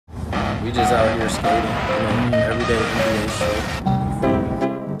We just out here skating, everyday NBA shit.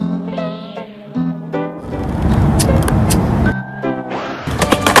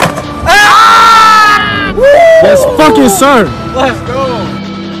 Yes, fucking sir. Let's go.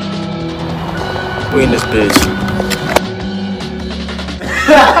 We in this bitch.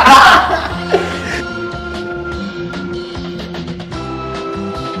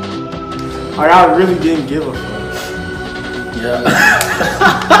 I really didn't give a fuck. Yeah.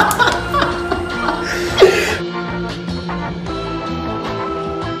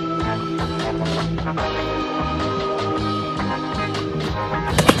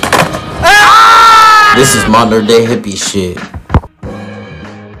 This is modern day hippie shit.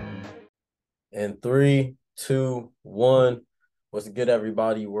 In 3, 2, 1. What's good,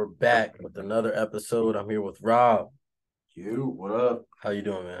 everybody? We're back with another episode. I'm here with Rob. You, what up? How you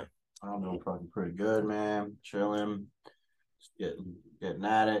doing, man? I'm doing fucking pretty good, man. Chilling, just getting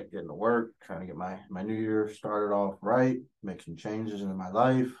at it, getting to work, trying to get my new year started off right, make some changes in my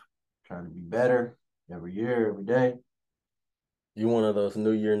life, trying to be better every year, every day. You one of those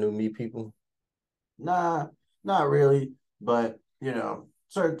new year, new me people? Nah, not really, but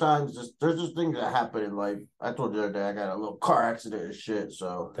certain times there's just things that happen in life. I told you the other day I got a little car accident and shit,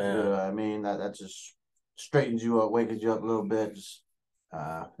 so Damn. you know what I mean, that just straightens you up, wakes you up a little bit, just you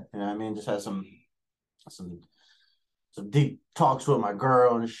know what I mean, just had some deep talks with my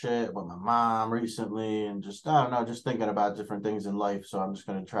girl and shit, with my mom recently, and just I don't know, just thinking about different things in life. So I'm just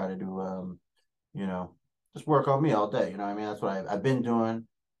gonna try to do just work on me all day. You know what I mean? That's what I've been doing.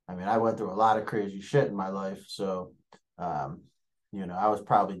 I mean, I went through a lot of crazy shit in my life, so I was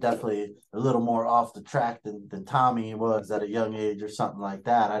probably definitely a little more off the track than Tommy was at a young age or something like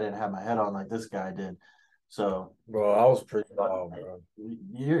that. I didn't have my head on like this guy did. So, Bro, I was pretty wild, bro.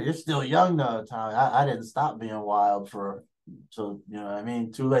 You're still young though, Tommy. I didn't stop being wild so you know what I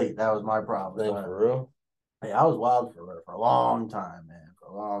mean. Too late. That was my problem. Damn, for real? Hey, I was wild for a long time, man. For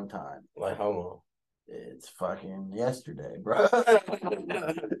a long time. Like how long? It's fucking yesterday, bro.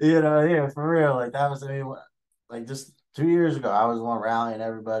 Yeah, for real. Like that was, I mean, like just 2 years ago, I was the one rallying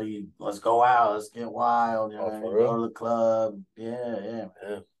everybody. Let's go out. Let's get wild. You know, what I mean? Go to the club. Yeah.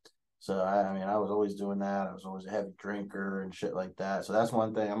 So I was always doing that. I was always a heavy drinker and shit like that. So that's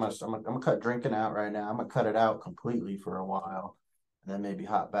one thing. I'm gonna cut drinking out right now. I'm gonna cut it out completely for a while, and then maybe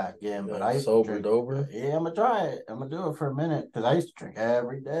hop back in. Yeah, but I used sobered to drink. over. Yeah, I'm gonna try it. I'm gonna do it for a minute because I used to drink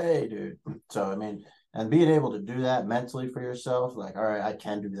every day, dude. So I mean, and being able to do that mentally for yourself, like, all right, I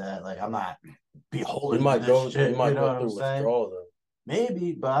can do that. Like, I'm not beholden to this shit. You might go what through I'm saying? withdrawal though.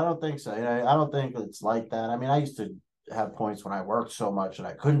 Maybe, but I don't think so. I don't think it's like that. I mean, I used to have points when I worked so much that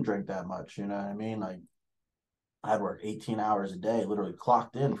I couldn't drink that much. You know what I mean? Like, I'd work 18 hours a day, literally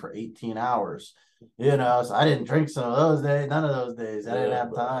clocked in for 18 hours. So I didn't drink some of those days, none of those days. I didn't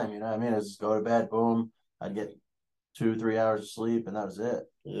have time. You know what I mean? I just go to bed, boom. I'd get 2-3 hours of sleep, and that was it.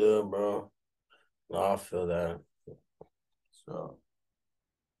 Yeah, bro. No, I feel that. So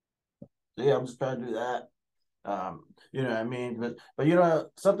yeah, I'm just trying to do that. You know what I mean? But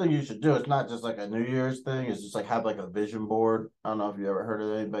something you should do, it's not just like a New Year's thing, it's just like have like a vision board. I don't know if you ever heard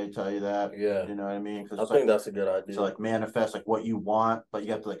of anybody tell you that. Yeah. You know what I mean? I think that's a good idea. So like manifest like what you want, but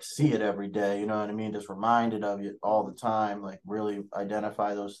you have to like see it every day, you know what I mean? Just reminded of it all the time, like really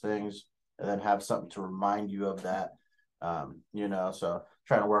identify those things and then have something to remind you of that. So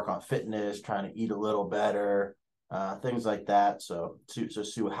trying to work on fitness, trying to eat a little better, things like that. So to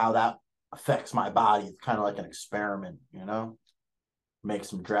see how that affects my body. It's kind of like an experiment, make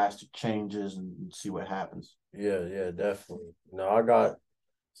some drastic changes and see what happens. Yeah, definitely. I got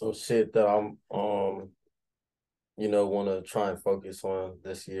some shit that I'm want to try and focus on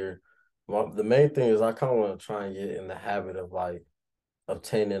this year. The main thing is I kind of want to try and get in the habit of like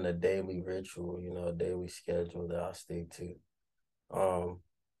obtaining a daily ritual, a daily schedule that I stick to.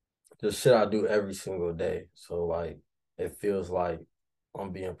 The shit I do every single day. So like it feels like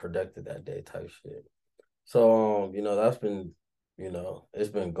I'm being productive that day type shit. So that's been, it's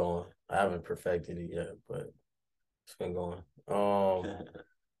been going. I haven't perfected it yet, but it's been going.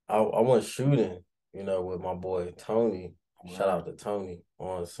 I went shooting, with my boy Tony. Wow. Shout out to Tony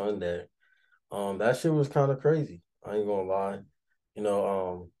on Sunday. That shit was kind of crazy. I ain't gonna lie.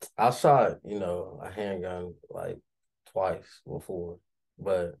 I shot, a handgun like twice before,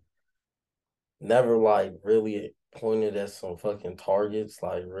 but never like really pointed at some fucking targets,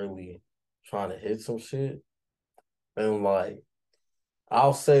 like really trying to hit some shit. And like,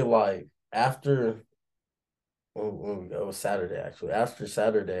 I'll say like after it was Saturday actually. After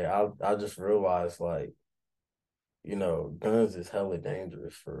Saturday, I just realized like, guns is hella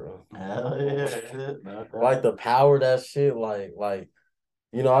dangerous for real. Hell yeah. Like the power that shit, like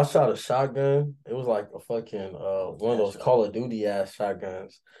You know, I shot a shotgun. It was like a fucking one of those Call of Duty ass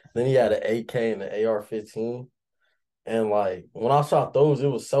shotguns. Then he had an AK and an AR-15. And like when I shot those, it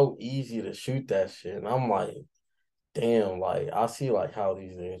was so easy to shoot that shit. And I'm like, damn, like I see like how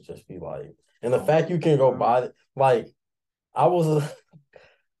these things just be like, and the fact you can go buy it, like I was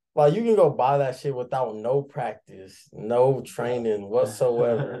like you can go buy that shit without no practice, no training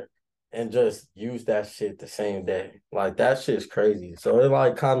whatsoever, and just use that shit the same day. Like that shit's crazy. So it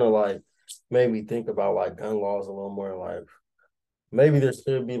like kind of like made me think about like gun laws a little more. Like maybe there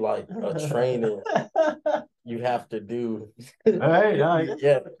should be like a training you have to do. Right?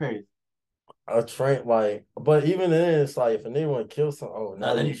 Yeah, Crazy. a train like, but even then, it's like if a nigga want to kill some, oh,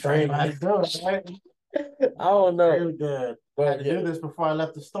 now then you you train train. how to do it, right? I don't know. Really good. I had But to yeah, do this before I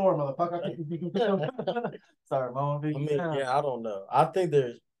left the store, motherfucker. Sorry, mom. I mean, yeah, I don't know. I think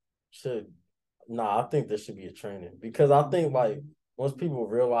there should, I think there should be a training because I think like once people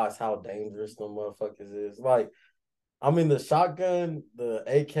realize how dangerous them motherfuckers is, like, I mean, the shotgun, the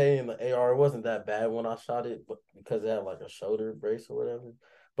AK, and the AR, it wasn't that bad when I shot it, but because it had like a shoulder brace or whatever.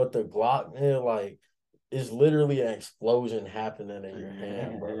 But the Glock, man, like, it's literally an explosion happening in your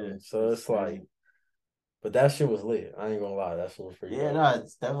hand, bro. So it's like, but that shit was lit. I ain't gonna lie, that shit was pretty. Yeah, dope. no,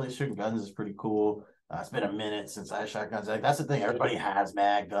 it's definitely shooting guns is pretty cool. It's been a minute since I shot guns. Like that's the thing, everybody has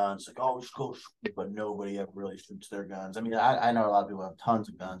mad guns. Like, oh, just go shoot, but nobody ever really shoots their guns. I mean, I know a lot of people have tons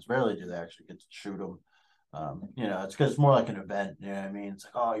of guns. Rarely do they actually get to shoot them. You know, it's because it's more like an event. You know what I mean? It's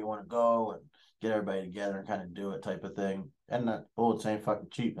like, oh, you want to go and get everybody together and kind of do it type of thing. And that bullets ain't fucking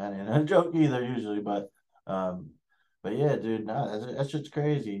cheap, man. And a joke either usually, um, but yeah, dude, no, that's just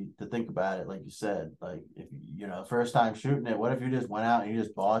crazy to think about it. Like you said, like if you know, first time shooting it, what if you just went out and you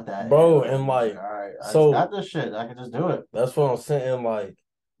just bought that, Bro, and like, all right, I just so got this shit, I can just do it. that's what I'm saying. Like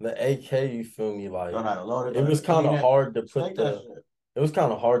the AK, you feel me? Like Don't know how to load it. it was kind of hard to put the. Shit. It was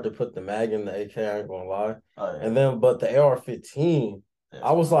kind of hard to put the mag in the AK. I ain't gonna lie. Oh, yeah. And then, but the AR-15, That's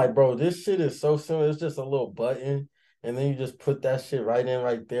I was fine. like, bro, this shit is so simple. It's just a little button, and then you just put that shit right in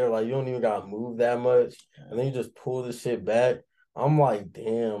right there. Like you don't even gotta move that much, and then you just pull the shit back. I'm like,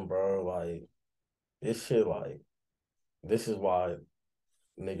 damn, bro, like this shit, like this is why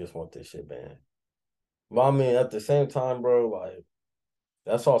niggas want this shit banned. But I mean, at the same time, bro, like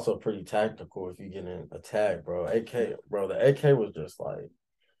that's also pretty tactical if you get in attack, bro. AK, bro, the AK was just like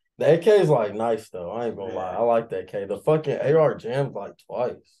the AK is like nice though. I ain't gonna lie. I like the AK. The fucking AR jammed like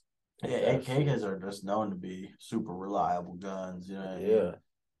twice. Yeah, AKs are just known to be super reliable guns, you know.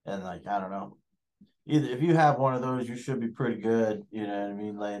 Yeah. And like I don't know. Either if you have one of those, you should be pretty good, you know what I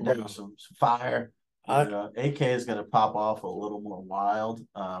mean, laying down some fire. AK is gonna pop off a little more wild.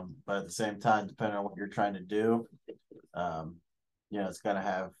 But at the same time, depending on what you're trying to do, you know, it's gonna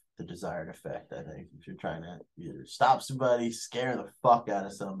have the desired effect, I think. If you're trying to either stop somebody, scare the fuck out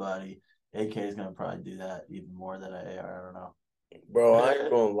of somebody, AK is gonna probably do that even more than an AR. I don't know. Bro, I ain't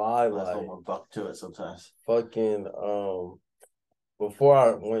gonna lie, There's a like little more buck to it sometimes. fucking before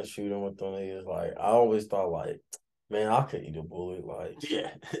I went shooting with them niggas, like I always thought like, man, I could eat a bullet. Like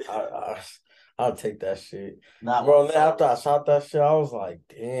Yeah. I'll take that shit. Not bro, then after I shot that shit, I was like,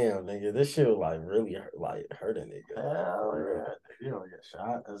 damn, nigga, this shit was like really hurt a nigga. Hell yeah. You don't get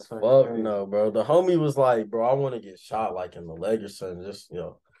shot. That's Fuck crazy. no, bro. The homie was like, bro, I want to get shot like in the leg or something. Just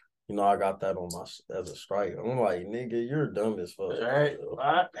you know, I got that on my as a strike. I'm like, nigga, you're dumb as fuck. Right?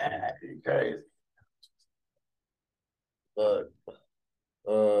 What? You crazy. But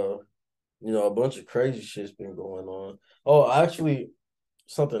you know, a bunch of crazy shit's been going on. Oh, actually,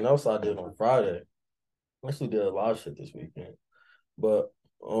 something else I did on Friday. I actually did a lot of shit this weekend. But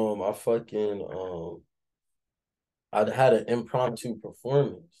I fucking I had an impromptu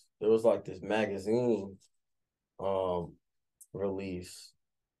performance. There was like this magazine release,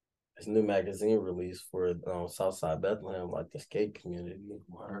 this new magazine release for Southside Bethlehem, like the skate community.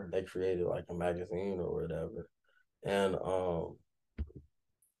 They created like a magazine or whatever. And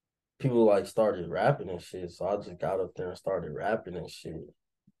people like started rapping and shit. So I just got up there and started rapping and shit,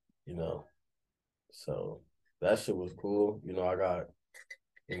 you know. So that shit was cool. You know, I got,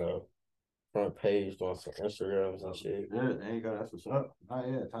 you know, front page on some Instagrams and shit. Good. There you go. That's what's up. Oh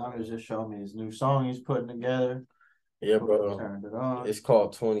yeah, Tommy's just showing me his new song he's putting together. Yeah, bro. Turned it on. It's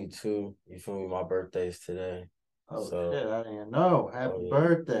called 22. You feel me? My birthday's today. Oh shit, I didn't even know. Happy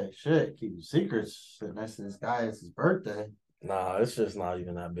birthday. Shit, keep secrets. Sitting next to this guy, it's his birthday. Nah, it's just not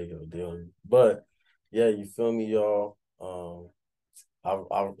even that big of a deal. But yeah, you feel me, y'all?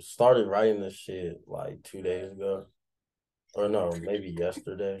 I started writing this shit like 2 days ago. Or no, maybe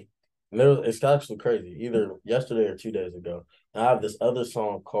yesterday. And it's actually crazy. Either yesterday or 2 days ago. And I have this other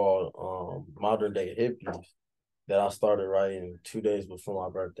song called Modern Day Hippies that I started writing 2 days before my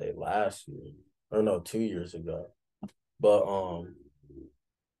birthday last year. Or no, 2 years ago. But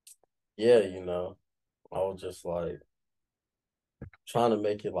yeah, I was just like trying to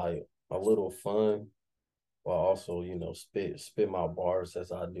make it like a little fun while also, spit my bars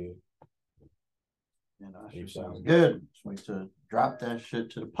as I do. That sure sounds good. Just wait to drop that shit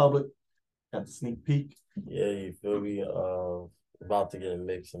to the public. Got the sneak peek. Yeah, you feel me? About to get a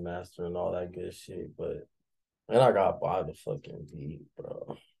mix and master and all that good shit, but and I gotta buy the fucking beat,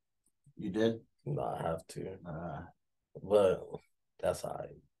 bro. You did? No, I have to. But that's all right.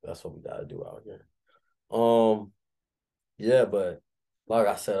 That's what we gotta do out here. Yeah, but like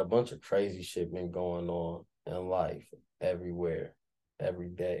I said, a bunch of crazy shit been going on in life everywhere, every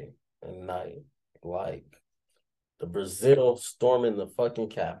day and night. Like the Brazil storming the fucking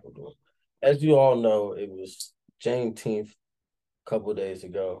Capitol. As you all know, it was Juneteenth a couple of days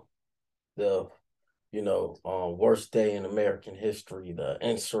ago. The worst day in American history, the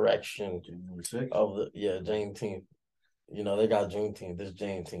insurrection of the Juneteenth. They got Juneteenth. This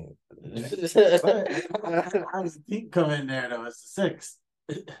Juneteenth. How does the teeth come in there though? It's the 6th.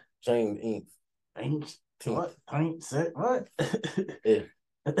 Juneteenth. What? Ain't sick? What? Yeah.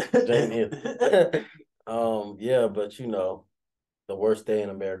 Juneteenth. Yeah, but the worst day in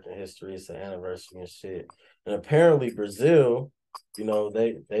American history. It's the anniversary and shit. And apparently Brazil,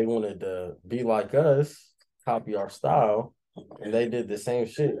 they wanted to be like us, copy our style, and they did the same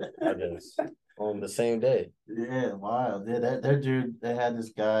shit, I guess, on the same day. Yeah, wow. Yeah, their dude, they had this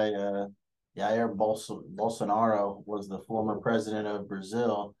guy, Jair Bolsonaro was the former president of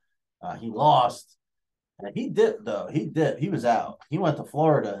Brazil. He lost. And he dipped, though. He dipped. He was out. He went to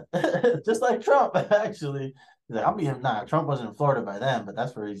Florida, just like Trump, actually. He's like, Trump wasn't in Florida by then, but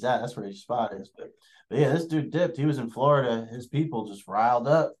that's where he's at. That's where his spot is. But yeah, this dude dipped. He was in Florida. His people just riled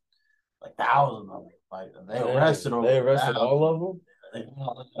up, like thousands of them. Like they arrested over. They arrested all of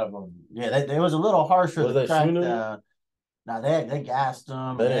them. Yeah, they was a little harsher. Was they shooting them? Now they gassed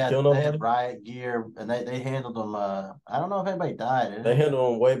them. They had riot gear, and they handled them. I don't know if anybody died. They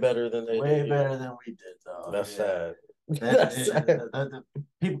handled them way better than they way did. better than we did, though. That's sad. The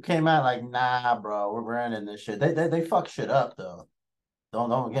people came out like, nah, bro, we're running this shit. They fuck shit up though.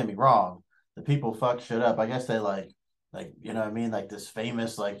 Don't get me wrong. The people fuck shit up. I guess they like you know what I mean, like this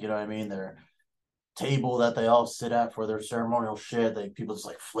famous, like, you know what I mean, their table that they all sit at for their ceremonial shit. People just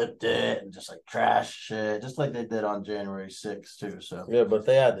like flipped it and just like trash shit, just like they did on January 6th too. So yeah, but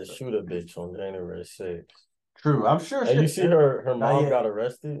they had to shoot a bitch on January 6th. True, I'm sure. And you see her mom got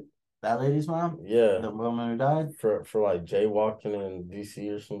arrested. That lady's mom? Yeah. The woman who died? For like jaywalking in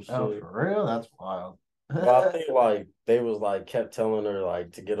DC or some shit. Oh, for real? That's wild. But I think like they was like kept telling her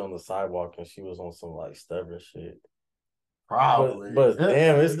like to get on the sidewalk and she was on some like stubborn shit. Probably. But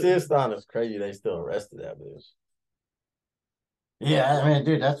damn, it's still not as crazy. They still arrested that bitch. Yeah, I mean,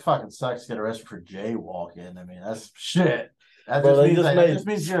 dude, that fucking sucks to get arrested for jaywalking. I mean, that's shit. That just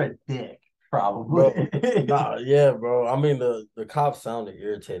means you're a dick. Probably. Bro, yeah, bro. I mean, the cops sounded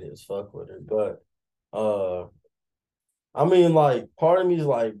irritated as fuck with her, but I mean, like, part of me is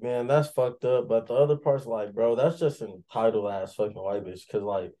like, man, that's fucked up, but the other part's like, bro, that's just an entitled ass fucking white bitch. Cause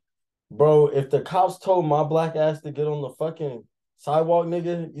like, bro, if the cops told my black ass to get on the fucking sidewalk,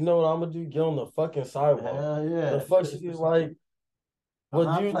 nigga, you know what I'm gonna do? Get on the fucking sidewalk. Hell yeah. The fuck she is like.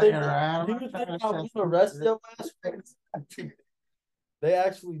 What do you think? Do you think I'm gonna arrest your ass? They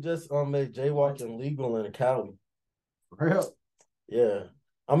actually just made jaywalking legal in Cali. For real? Yeah.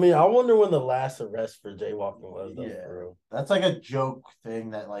 I mean, I wonder when the last arrest for jaywalking was. Though, yeah, for real. That's like a joke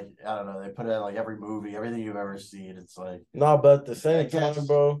thing that, like, I don't know. They put it in like every movie, everything you've ever seen. It's like no, but at the same time,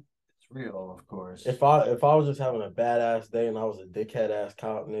 bro, it's real, of course. If I was just having a badass day and I was a dickhead ass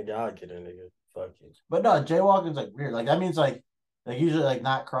cop, nigga, I'd get a nigga. Fuck you. But no, jaywalking's like weird. Like that means like usually like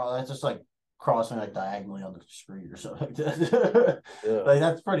not cross. That's just like crossing like diagonally on the street or something like that. Yeah. Like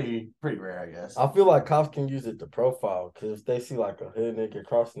that's pretty rare, I guess. I feel like cops can use it to profile because if they see like a hood nigga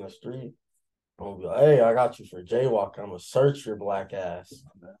crossing the street, I'm gonna be like, hey, I got you for jaywalking. I'm gonna search your black ass.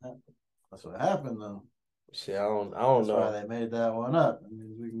 That's what happened though. Shit, I don't That's know. That's why they made that one up. I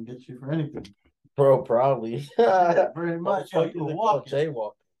mean, we can get you for anything. Bro, probably. Yeah, pretty much. You was walking.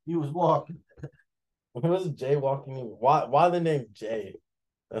 Jaywalking. He was walking. What was jaywalking? Why the name Jay?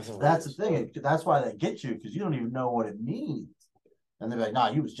 That's the thing. That's why they get you, because you don't even know what it means. And they're like, nah,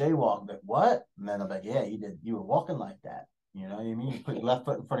 you was jaywalking. Like, what? And then they're like, yeah, you did. You were walking like that. You know what I mean? You put your left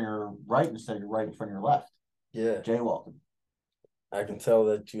foot in front of your right instead of your right in front of your left. Yeah. Jaywalking. I can tell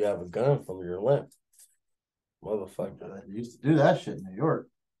that you have a gun from your limp. Motherfucker. They used to do that shit in New York.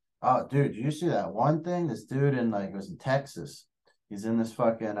 Oh, dude, did you see that one thing? This dude it was in Texas. He's in this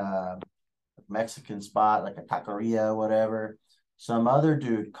fucking Mexican spot, like a taqueria, whatever. Some other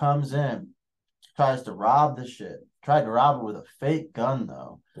dude comes in, tries to rob the shit. Tried to rob it with a fake gun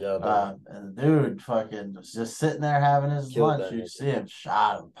though. Yeah, And the dude fucking was just sitting there having his Killed lunch. that You nigga. see him,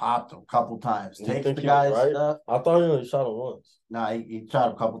 shot him, popped him a couple times, You takes think the he was guy's right? stuff. I thought he only shot him once. Nah, he shot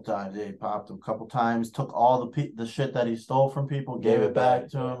him a couple times. Yeah, he popped him a couple times, took all the shit that he stole from people, gave it back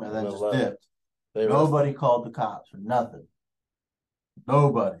to him, and then just left. dipped. They Nobody called the cops for nothing.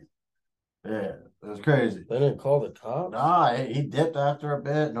 Nobody. Yeah, it was crazy. They didn't call the cops? Nah, he dipped after a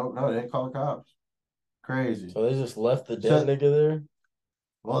bit. No, they didn't call the cops. Crazy. So they just left the dead nigga there?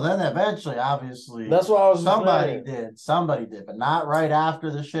 Well, then eventually, obviously, That's what I was somebody saying. did, but not right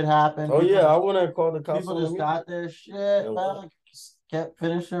after the shit happened. Oh, People yeah, I just- wouldn't have called the cops. People on just me. got their shit And back, kept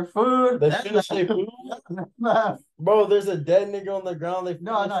finishing their food. They then finished their food? left. Bro, there's a dead nigga on the ground.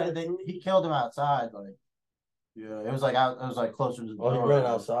 He killed him outside. Like, yeah, it was like out. It was like closer to the door. He ran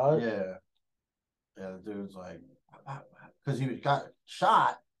outside? Yeah, the dude was like, because he got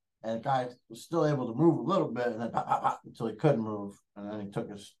shot, and the guy was still able to move a little bit, and then pop, pop, pop, until he couldn't move, and then he took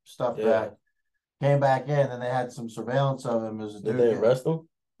his stuff back, came back in, and they had some surveillance of him. As a Did they arrest him?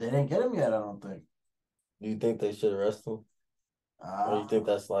 They didn't get him yet, I don't think. Do you think they should arrest him? Or you think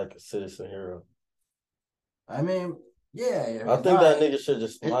that's like a citizen hero? I mean, yeah. I think that nigga should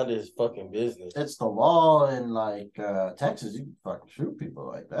just mind his fucking business. It's the law in like Texas. You can fucking shoot people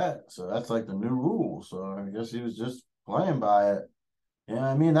like that. So that's like the new rule. So I guess he was just playing by it. You know what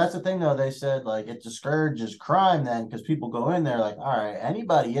I mean? That's the thing though. They said like it discourages crime then because people go in there like, all right,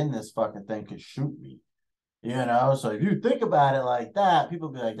 anybody in this fucking thing could shoot me. You know, so if you think about it like that, people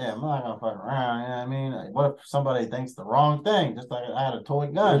be like, damn, I'm not gonna fuck around. You know what I mean? Like, what if somebody thinks the wrong thing? Just like I had a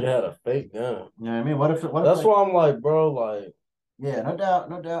toy gun. You had a fake gun. You know what I mean? What if That's why I'm like, bro, like. Yeah, no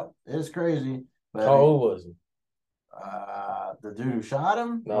doubt. It's crazy. But how old was he? The dude who shot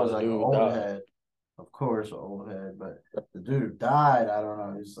him was like an old head. Of course, an old head. But the dude who died, I don't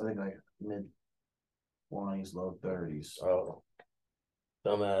know. He's I think like mid-20s, low 30s. Oh,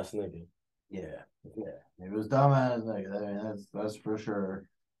 dumbass nigga. Yeah. He was dumbass nigga. I mean, that's for sure.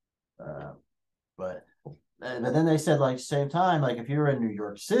 But then they said like same time, like if you're in New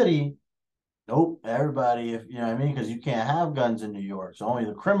York City, nope, everybody, if you know what I mean, because you can't have guns in New York. So only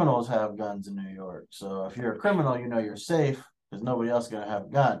the criminals have guns in New York. So if you're a criminal, you know you're safe because nobody else is gonna have a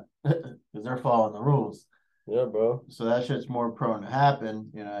gun because they're following the rules. Yeah, bro. So that shit's more prone to happen,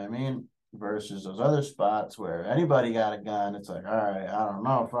 you know what I mean? Versus those other spots where anybody got a gun, it's like, all right, I don't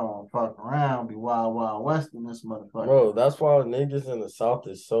know if I want to fuck around, be wild, wild west in this motherfucker. Bro, that's why niggas in the South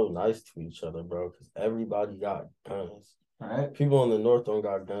is so nice to each other, bro, because everybody got guns. Right? People in the North don't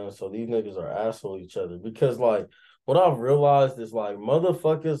got guns, so these niggas are asshole each other. Because, like, what I've realized is, like,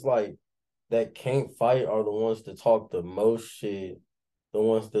 motherfuckers, like, that can't fight are the ones that talk the most shit, the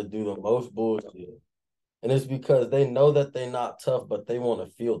ones that do the most bullshit. And it's because they know that they're not tough, but they want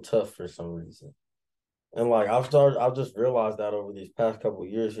to feel tough for some reason. And like I've just realized that over these past couple of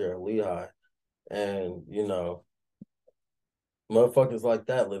years here at Lehigh. And, you know, motherfuckers like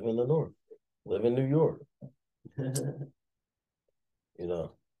that live in the North, live in New York. You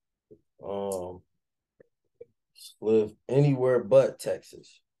know. Live anywhere but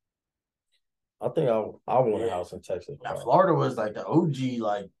Texas. I think I want a house in Texas. Now, Florida was like the OG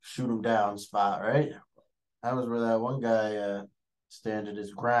like shoot 'em down spot, right? That was where that one guy standed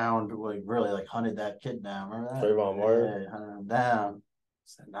his ground, like really like hunted that kid down. Remember that? Trayvon Martin? Yeah, hunted him down.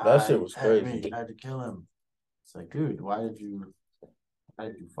 Said, nah, that shit was crazy. I had to kill him. It's like, dude, why did you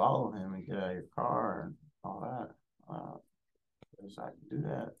follow him and get out of your car and all that? I can do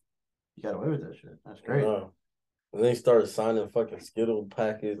that. You got away with that shit. That's great. And then he started signing fucking Skittle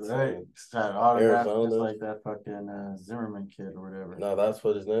packets. Right. Had autographs just like that fucking Zimmerman kid or whatever. No, that's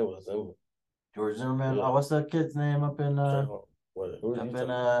what his name was, Zimmerman. George Zimmerman. Yeah. Oh, what's that kid's name up in I was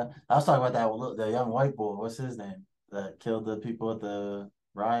talking about that the young white boy. What's his name? That killed the people at the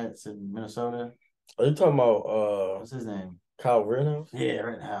riots in Minnesota. Are you talking about what's his name? Kyle Rittenhouse? Yeah,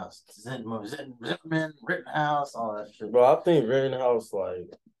 Rittenhouse. Zimmerman, Rittenhouse, all that shit. Bro, I think Rittenhouse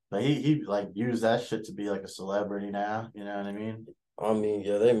but he like used that shit to be like a celebrity now. You know what I mean? I mean,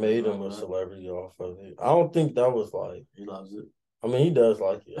 yeah, they made him a celebrity off of it. I don't think that was like he loves it. I mean, he does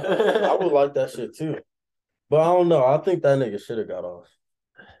like it. I would like that shit too. But I don't know. I think that nigga should have got off.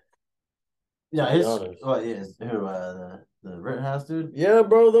 Yeah, the Rittenhouse dude? Yeah,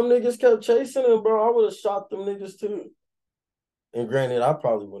 bro, them niggas kept chasing him, bro. I would have shot them niggas too. And granted, I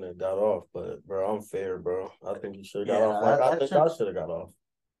probably wouldn't have got off, but bro, I'm fair, bro. I think he should have got off. I think I should have got off.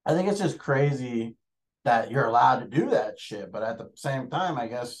 I think it's just crazy that you're allowed to do that shit, but at the same time, I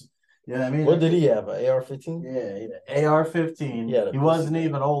guess, you know what I mean? What did he have? An AR-15? Yeah, AR-15. Yeah, he wasn't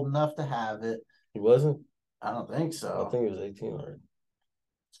even old enough to have it. He wasn't? I don't think I so. think he was 18 already.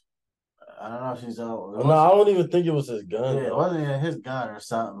 I don't know if she's old. No, I don't even think it was his gun. Yeah, it though. wasn't even his gun or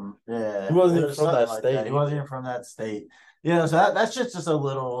something. Yeah, He wasn't it even was from something that like state that. He wasn't either. even from that state. Yeah, so that shit's just a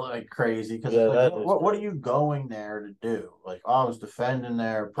little like crazy because Yeah, like, that is what are crazy. you going there to do? Like, oh, I was defending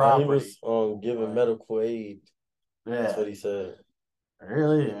their He property. was giving Like, medical aid. That's yeah, what he said.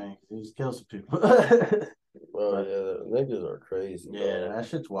 really? I mean, he just killed some people. Bro, But yeah, niggas are crazy, yeah, bro. that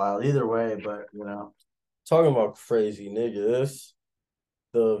shit's wild. Either way, but you know, Talking about crazy niggas,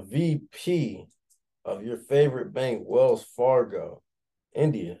 the VP of your favorite bank, Wells Fargo,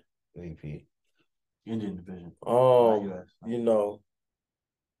 India VP. Indian division, not U.S. You know,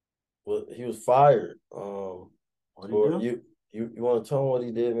 well, he was fired. What do you For do? you want to tell him what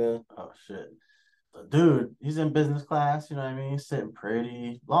he did, man? Oh shit. Dude, he's in business class, you know what I mean? He's sitting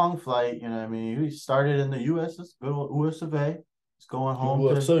pretty. Long flight, you know what I mean? He started in the USS, good old US of A. He's going home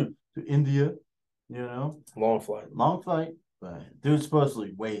USA. to India, you know? Long flight. Long flight, but dude's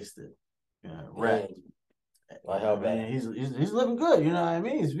supposedly wasted, you know, wrecked. Like how I mean, bad? he's living good, you know what I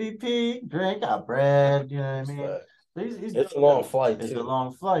mean? He's VP, drink, got bread, you know what I mean? So he's It's a doing long good. flight It's a too.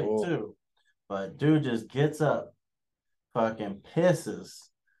 long flight Mm. too. But dude just gets up, fucking pisses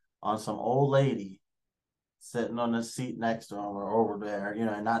on some old lady sitting on the seat next to him or over there, you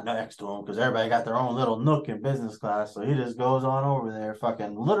know, not next to him because everybody got their own little nook in business class. So he just goes on over there,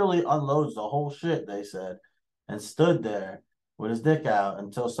 fucking literally unloads the whole shit, they said, and stood there with his dick out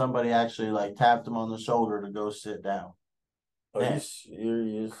until somebody actually like tapped him on the shoulder to go sit down. Are you Man,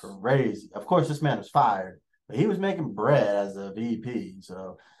 serious? crazy. Of course, this man was fired, but he was making bread as a VP.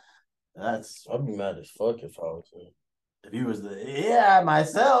 So that's I'd be mad as fuck if I was him. if he was the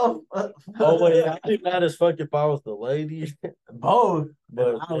myself. Oh wait, I'd be mad as fuck if I was the lady. Both.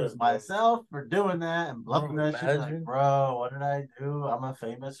 But I was myself for doing that and bluffing Bro, that shit. Like, imagine. bro, what did I do? I'm a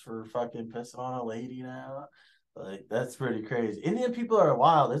famous for fucking pissing on a lady now. Like, that's pretty crazy. Indian people are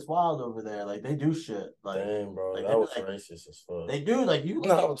wild. It's wild over there. Like, they do shit. Like, Damn, bro, like that was racist as fuck. they do. Like, you.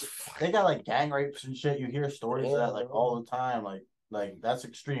 No. They got like gang rapes and shit. You hear stories of that like all the time. Like that's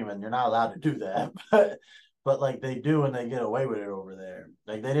extreme, and you're not allowed to do that. But like they do, and they get away with it over there.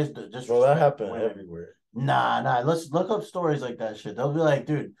 Like they just. Bro, that happened everywhere. Nah. Let's look up stories like that shit. They'll be like,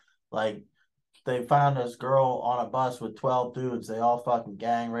 dude, like they found this girl on a bus with 12 dudes. They all fucking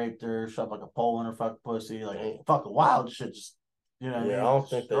gang raped her, shoved like a pole in her fucking pussy, like fucking wild shit. Just you know, Yeah, I don't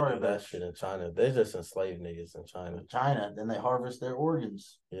think they do that shit in China. They just enslave niggas in China. China, then they harvest their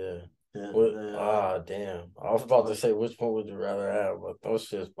organs. Yeah. Damn. I was about to say which one would you rather have, but those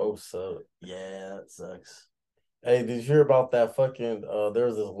shits both suck. Yeah, that sucks. Hey, did you hear about that fucking there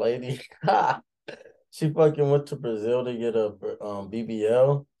was this lady she fucking went to Brazil to get a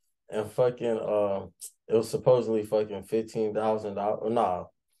BBL and fucking it was supposedly fucking $15,000. Nah,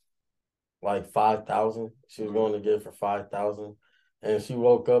 like 5,000. She was going to get it for 5,000. And she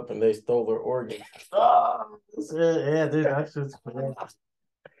woke up and they stole her organ. Oh, yeah, dude, that's just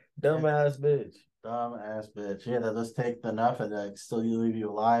Dumbass bitch. Dumbass bitch. Yeah, they just take enough and like still leave you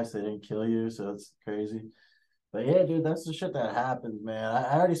alive so they didn't kill you. So it's crazy. But yeah, dude, that's the shit that happens, man.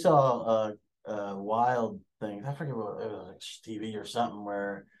 I already saw a wild thing. I forget what it was, like TV or something,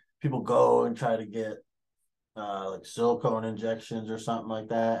 where people go and try to get like silicone injections or something like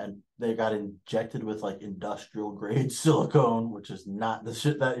that, and they got injected with like industrial grade silicone, which is not the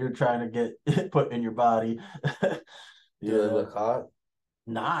shit that you're trying to get put in your body. Do they look hot?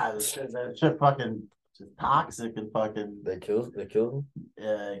 Nah, that shit fucking just toxic and fucking. They killed them?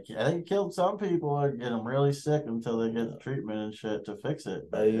 Yeah, I think it killed some people and get them really sick until they get the treatment and shit to fix it.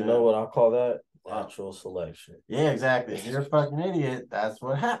 But, hey, you know what I call that? Wow. Natural selection. Yeah, exactly. If you're a fucking idiot, that's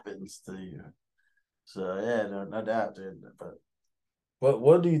what happens to you. So yeah, no doubt, dude. But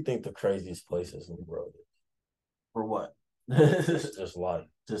what do you think the craziest places in the world is? for what? Just life.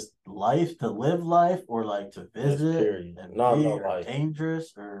 Just life to live life, or like to visit period. and No, like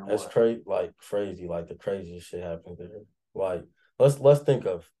dangerous, or that's what? crazy. Like the craziest shit happens there. Like let's think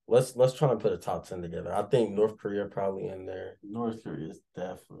of let's try and put a top 10 together. I think North Korea probably in there. North Korea is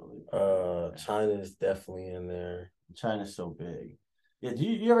definitely. China is definitely in there. China's so big. Yeah, do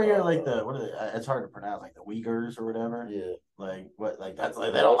you ever hear like the what are they? It's hard to pronounce, like the Uyghurs or whatever. Yeah. Like what? Like that's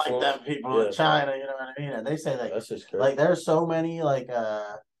like they don't like them people in China. You know what I mean? And they say like that's just crazy. Like there's so many like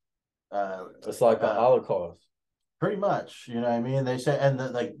it's like a Holocaust. Pretty much, you know what I mean? They say, and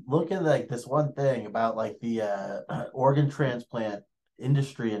like look at like this one thing about like the organ transplant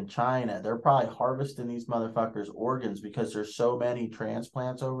industry in China. They're probably harvesting these motherfuckers' organs because there's so many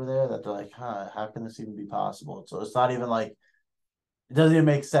transplants over there that they're like, how can this even be possible? So it's not even like it doesn't even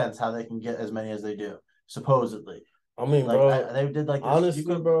make sense how they can get as many as they do, supposedly. I mean, Like bro, they did like this.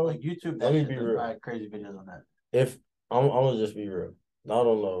 honestly, bro, like YouTube let that me shit. be There's real. probably crazy videos on that. If I'm gonna just be real. I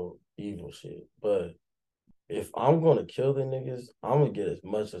don't know evil shit, but if I'm gonna kill the niggas, I'm gonna get as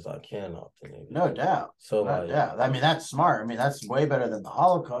much as I can off the niggas. No doubt. So No like, doubt. I mean, that's smart. I mean, that's way better than the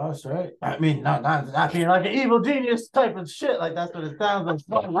Holocaust, right? I mean, not being like an evil genius type of shit. Like that's what it sounds like.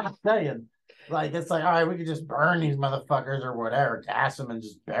 What I'm not saying. Like it's like, all right, we could just burn these motherfuckers or whatever, gas them and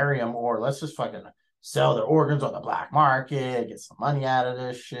just bury them, or let's just fucking sell their organs on the black market, get some money out of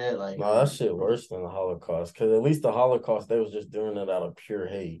this shit. Like, no, that shit worse than the Holocaust. Cause at least the Holocaust, they was just doing it out of pure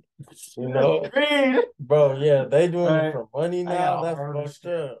hate. You know, greed. bro. Yeah, they doing Right. it for money I now. got That's hard fucked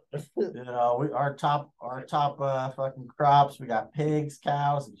up. You know, our top fucking crops. We got pigs,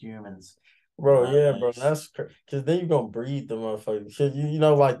 cows, and humans. Bro, yeah, bro, that's because then you gonna breed the motherfuckers. You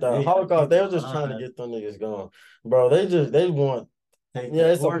know, like the Holocaust, they were just trying to get them niggas going, bro. They want,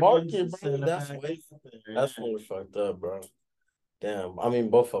 it's a market, bro. That's really fucked up, bro. Damn, I mean,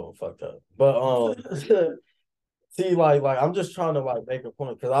 both of them fucked up, but see, like I'm just trying to like make a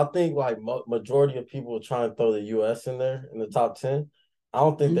point because I think like majority of people are trying to throw the U.S. in there in the top 10. I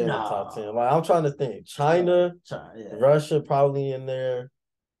don't think they're in the top 10. Like I'm trying to think, China, Russia probably in there.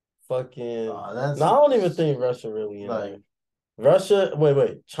 Fucking no, I don't even think Russia really in there. Russia,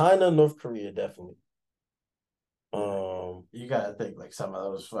 wait, China, North Korea, definitely. You gotta think like some of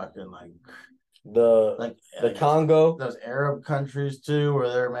those fucking like the Congo, those Arab countries too, where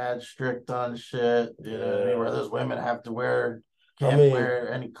they're mad strict on shit. You know what I mean? Where those women have to can't wear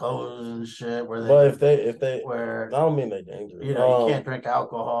any clothes and shit. Where they, but if they wear, I don't mean they're dangerous. You know, you can't drink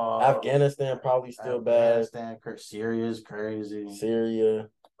alcohol. Afghanistan probably still bad. Syria is crazy. Syria.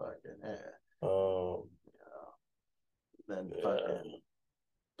 Fucking yeah. Then fucking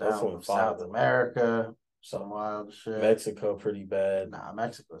down South America, some wild shit. Mexico pretty bad. Nah,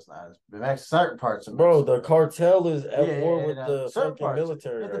 Mexico's not. Certain parts of Mexico. Bro, the cartel is at war with the fucking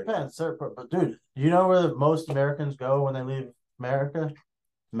military. It depends. Certain parts, but dude, you know where most Americans go when they leave America?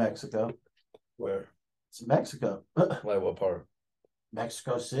 Mexico. Where? It's Mexico. Like what part?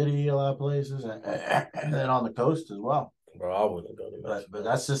 Mexico City, a lot of places, and then on the coast as well. Bro, I wouldn't go to Mexico. But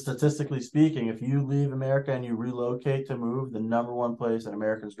that's just statistically speaking. If you leave America and you relocate to move, the number one place that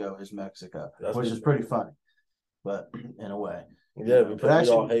Americans go is Mexico, which is pretty funny, but in a way. Yeah, because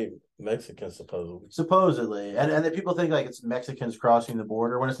we all hate Mexicans, supposedly. Supposedly. And then people think like it's Mexicans crossing the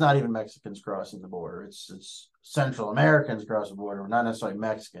border when it's not even Mexicans crossing the border. It's Central Americans cross the border, not necessarily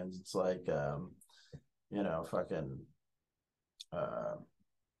Mexicans. It's like, fucking...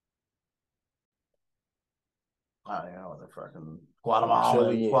 I don't even know what they're fucking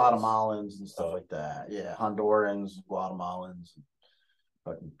Guatemalans and stuff like that. Yeah, Hondurans, Guatemalans.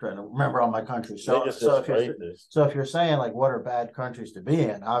 Fucking trying to remember all my countries. So if you're saying like what are bad countries to be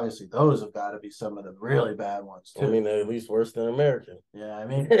in, obviously those have got to be some of the really bad ones too. I mean, they're at least worse than America. Yeah, I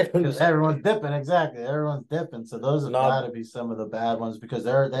mean, because everyone's dipping. Exactly, everyone's dipping. So those have got to be some of the bad ones because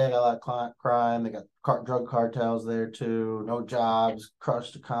they got a lot of crime. They got drug cartels there too. No jobs,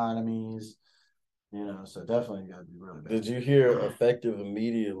 crushed economies. So definitely got to be really bad. Did you hear effective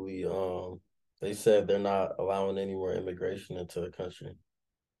immediately? They said they're not allowing any more immigration into the country.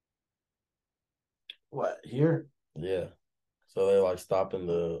 What, here? Yeah. So they're like stopping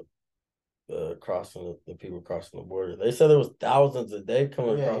the people crossing the border. They said there was thousands a day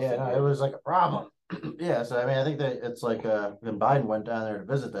coming across. Yeah, it was like a problem. Yeah, so I mean, I think that it's like when Biden went down there to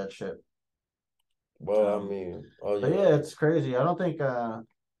visit that shit. Well, I mean, but yeah, it's crazy. I don't think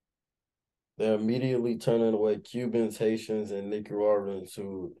they're immediately turning away Cubans, Haitians, and Nicaraguans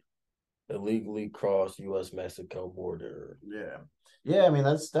who illegally cross U.S.-Mexico border. Yeah. I mean,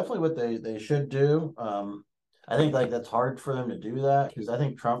 that's definitely what they should do. I think like that's hard for them to do that because I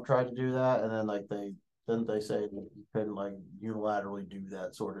think Trump tried to do that, and then like they say you couldn't like unilaterally do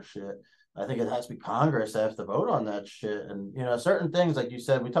that sort of shit. I think it has to be Congress that has to vote on that shit. And, certain things, like you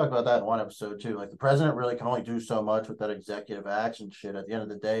said, we talked about that in one episode too. Like the president really can only do so much with that executive action shit at the end of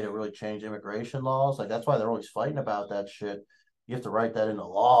the day to really change immigration laws. Like that's why they're always fighting about that shit. You have to write that into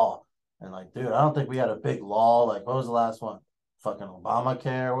law. And like, dude, I don't think we had a big law. Like, what was the last one? Fucking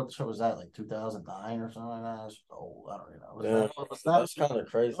Obamacare. What the shit was that? Like 2009 or something like that? That's old. I don't even know. That's kind of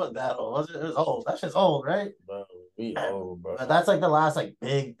crazy. Wasn't that old? Was it? It was old. That shit's old, right? Bro, we old, bro. But that's like the last like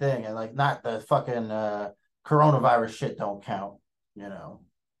big thing, and like not the fucking coronavirus shit don't count.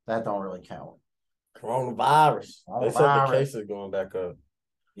 That don't really count. Coronavirus. They said the case is going back up.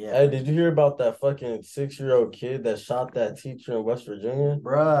 Yeah. Hey, did you hear about that fucking 6-year-old kid that shot that teacher in West Virginia?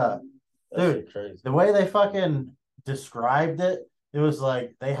 Bruh. Dude, crazy. The way they fucking described it was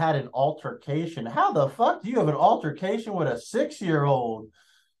like they had an altercation. How the fuck do you have an altercation with a 6-year-old?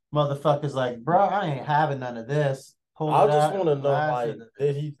 Motherfucker's like, bro, I ain't having none of this. pulled I it just out. want to know, blasted like, it.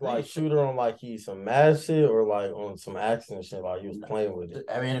 did he like shoot her on like he's some mad shit or like on some accident shit, like he was playing with it?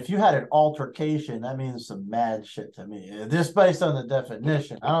 I mean, if you had an altercation, that means some mad shit to me. Just based on the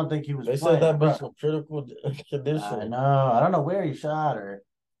definition, I don't think he was They playing. said that bro. bitch was critical I condition. know. I don't know where he shot her,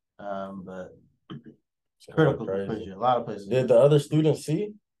 but critical condition. A lot of places. Did the other students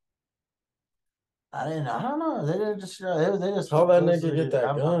see? I didn't. I don't know. They didn't just. They just. How that nigga get that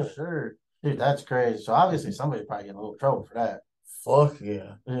I'm gun? not sure, dude. That's crazy. So obviously somebody probably getting a little trouble for that. Fuck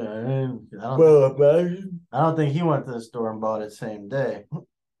yeah. Yeah, I mean, Imagine. I don't think he went to the store and bought it same day.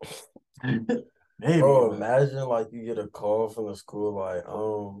 Maybe. Bro, imagine like you get a call from the school like,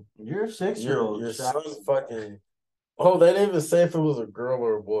 You're a 6-year-old. your son fucking. Oh, they didn't even say if it was a girl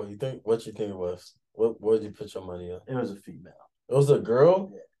or a boy. What you think it was? What did you put your money on? It was a female. It was a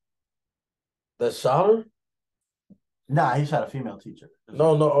girl? Yeah. That shot her? Nah, he shot a female teacher.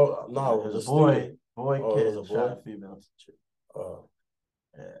 No, it it was was a boy. student. Boy Oh, it kid was a shot boy? a female teacher. Oh,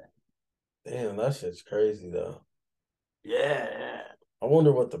 Yeah. damn, that shit's crazy though. Yeah. I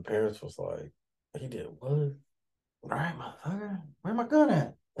wonder what the parents was like. He did what? All right, motherfucker. Where my gun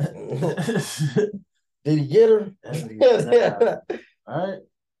at? Did he get her? Yeah. All right.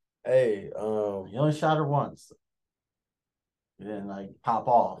 Hey, You only shot her once. You didn't like pop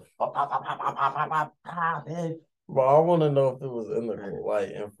off. Pop, pop, pop, pop, pop, pop, pop, pop, pop, yeah. but I want to know if it was in the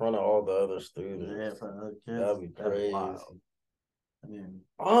like in front of all the other students. Yeah, for the kids. That'd be crazy. Wild. I mean,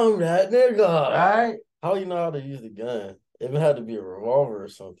 I'm that nigga. all right. How you know how to use the gun? If it had to be a revolver or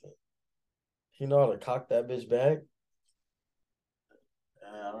something. You know how to cock that bitch back?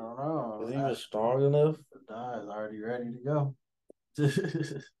 I don't know. Is he even strong enough? The die is already ready to go.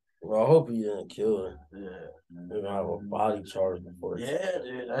 Well, I hope he didn't kill her. Yeah. They're gonna have a body charge before it's Yeah,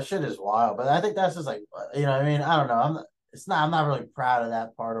 dude, that shit is wild. But I think that's just like, you know what I mean? I don't know. I'm not really proud of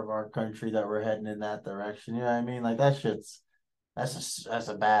that part of our country that we're heading in that direction. You know what I mean? Like that's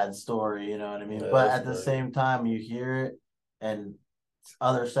a bad story, you know what I mean? Yeah, but that's at the bad. same time you hear it, and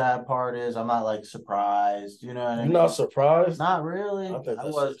other sad part is I'm not like surprised, you know what I You're mean? not surprised? Not really. I think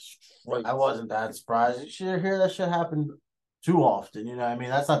I wasn't that surprised. You should hear that shit happen too often, you know what I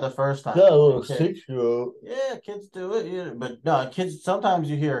mean? That's not the first time. Yeah, a little Okay. 6-year-old. Yeah, kids do it. Yeah, but no, kids. Sometimes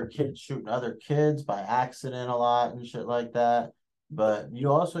you hear kids shooting other kids by accident a lot and shit like that. But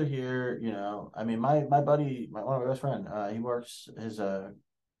you also hear, you know, I mean, my buddy, one of my best friend, he works. His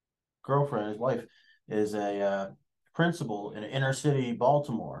girlfriend, his wife, is a principal in an inner city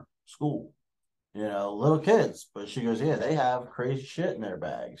Baltimore school. You know, little kids. But she goes, yeah, they have crazy shit in their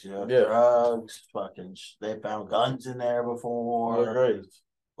bags. You know, Yeah. drugs, fucking. They found guns in there before. What grades?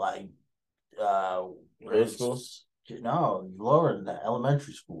 Like Grade school? No, lower than that,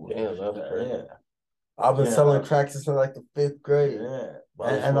 elementary school. Damn, that's crazy. Yeah. I've been Yeah. selling crack since like the 5th grade. Yeah.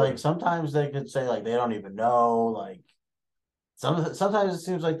 But And like sometimes they could say like they don't even know. Like sometimes it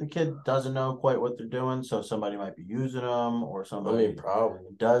seems like the kid doesn't know quite what they're doing, so somebody might be using them, or I somebody mean, probably.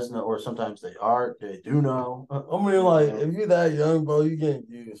 does know, or sometimes they do know. I mean, like, if you that young, bro, you getting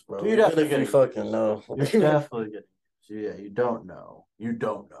used, bro. You definitely Even if you getting fucking know. You're definitely getting. Yeah, you don't know. You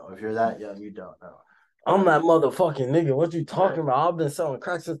don't know. If you're that young, you don't know. I'm that motherfucking nigga. What you talking about? I've been selling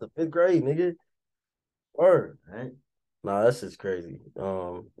crack since the 5th grade, nigga. Word. Right? Nah, that's just crazy.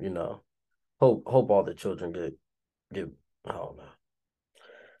 You know, hope all the children get. I don't know.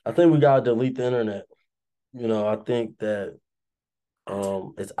 I think we gotta delete the internet. You know, I think that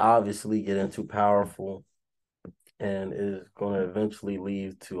it's obviously getting too powerful, and is going to eventually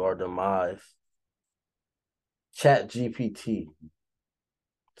lead to our demise. Chat GPT.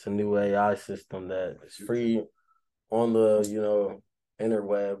 It's a new AI system that is free on the, you know,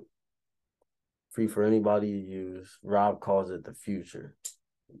 interweb, free for anybody to use. Rob calls it the future.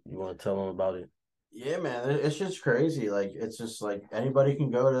 You want to tell them about it? Yeah, man, it's just crazy. Like, it's just like anybody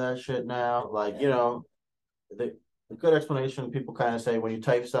can go to that shit now. Like, you know, the good explanation people kind of say when you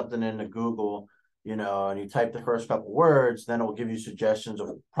type something into Google, you know, and you type the first couple words, then it will give you suggestions of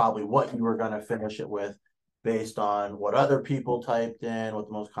probably what you were going to finish it with based on what other people typed in, what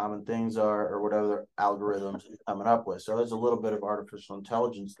the most common things are, or whatever algorithms you're coming up with. So there's a little bit of artificial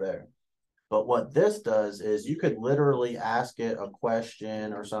intelligence there. But what this does is you could literally ask it a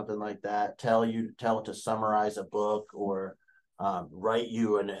question or something like that, tell it to summarize a book, or write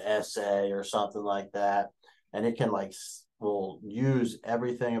you an essay or something like that. And it can will use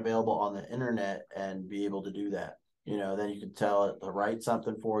everything available on the internet and be able to do that. You know, then you can tell it to write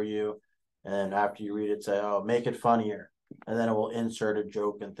something for you. And then after you read it, say, oh, make it funnier. And then it will insert a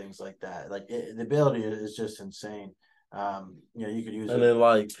joke and things like that. Like the ability is just insane. You know, you could use and it. then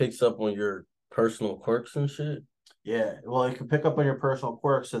like picks up on your personal quirks and shit. Yeah, well, you can pick up on your personal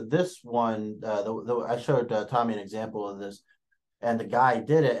quirks. So this one, I showed Tommy an example of this, and the guy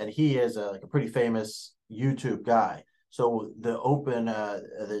did it, and he is like a pretty famous YouTube guy. So the open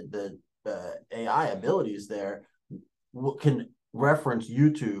the AI abilities there can reference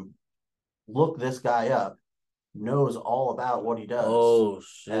YouTube, look this guy up, knows all about what he does, Oh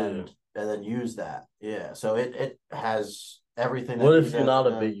and shit. then use that. Yeah, so it has everything What that if he's you're ever not a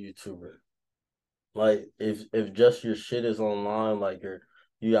done. big YouTuber? Like if just your shit is online, like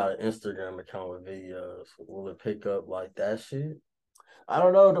you got an Instagram account with videos, will it pick up like that shit? I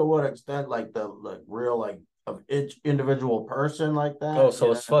don't know to what extent, like the like real like of each individual person like Oh, that. You so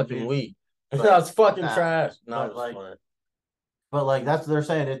know it's what I fucking mean? weak. But That's fucking nah, trash. No, I'm but just like playing. but like that's they're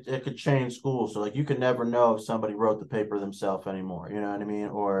saying it could change schools. So like you could never know if somebody wrote the paper themselves anymore. You know what I mean?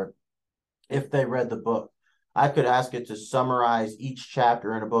 Or if they read the book. I could ask it to summarize each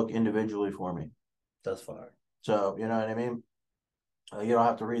chapter in a book individually for me. That's fire. So you know what I mean? You don't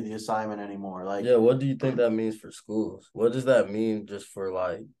have to read the assignment anymore. Like, Yeah, what do you think that means for schools? What does that mean just for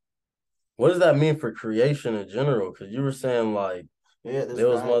like what does that mean for creation in general? Because you were saying like yeah, this there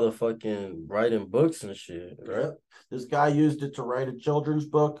was guy, motherfucking writing books and shit, right? yep. This guy used it to write a children's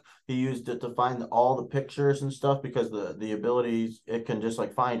book. He used it to find all the pictures and stuff because the abilities it can just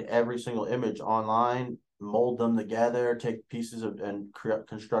like find every single image online, mold them together, take pieces of and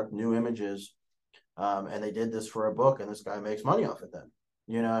construct new images. And they did this for a book, and this guy makes money off it. Then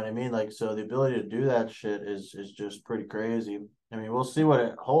you know what I mean? Like, so the ability to do that shit is just pretty crazy. I mean, we'll see what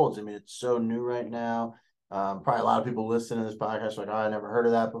it holds. I mean, it's so new right now. Probably a lot of people listening to this podcast are like, oh, I never heard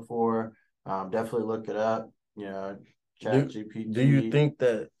of that before. Definitely look it up. You know, Chat Do you GPT, think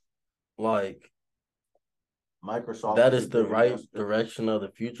that like Microsoft that is a is the big right investor. direction of the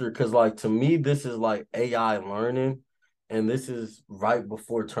future? Because like to me, this is like AI learning, and this is right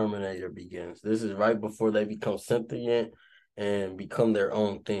before Terminator begins. This is right before they become sentient and become their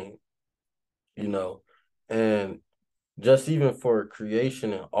own thing, you know. And just even for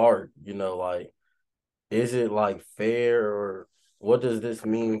creation and art, like is it like fair or what does this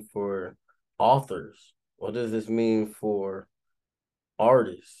mean for authors? What does this mean for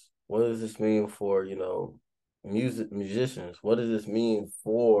artists? What does this mean for, musicians? What does this mean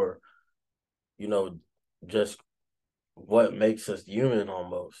for, you know, just what makes us human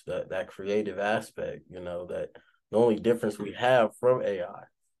almost, that creative aspect, that the only difference we have from AI.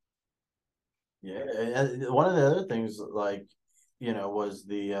 Yeah, and one of the other things, like, was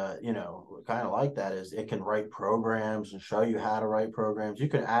the kind of like that is it can write programs and show you how to write programs. You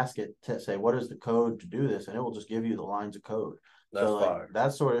can ask it to say, what is the code to do this? And it will just give you the lines of code. That's So like fire.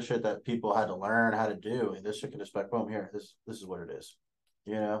 that sort of shit that people had to learn how to do, and this shit can just like, boom, here, this is what it is.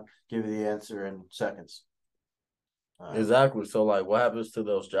 Give you the answer in seconds. Exactly. So like what happens to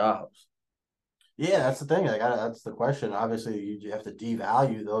those jobs? Yeah, that's the thing. Like, that's the question. Obviously, you have to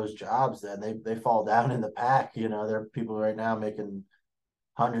devalue those jobs. Then they fall down in the pack. There are people right now making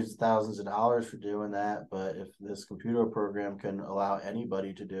hundreds of thousands of dollars for doing that. But if this computer program can allow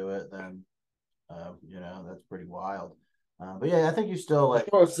anybody to do it, then that's pretty wild. But yeah, I think you still like,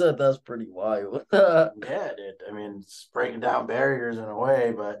 Bro said that's pretty wild. yeah, dude. I mean, it's breaking down barriers in a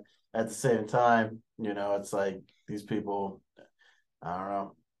way, but at the same time, it's like these people. I don't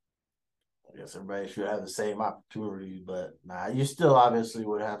know. I guess everybody should have the same opportunity, but nah, you still obviously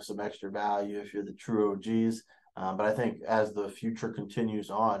would have some extra value if you're the true OGs. But I think as the future continues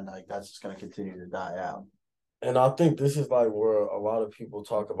on, like that's just going to continue to die out. And I think this is like where a lot of people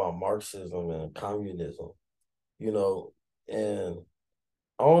talk about Marxism and communism, you know, and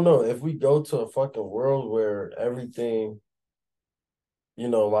I don't know if we go to a fucking world where everything,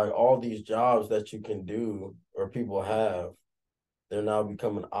 like all these jobs that you can do or people have, they're now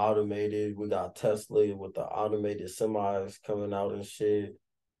becoming automated. We got Tesla with the automated semis coming out and shit.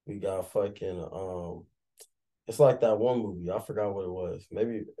 We got fucking it's like that one movie. I forgot what it was.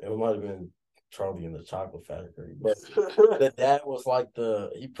 Maybe it might have been Charlie in the Chocolate Factory. But the dad was like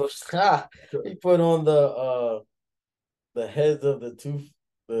he put on the heads of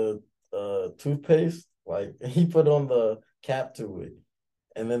the toothpaste. Like he put on the cap to it.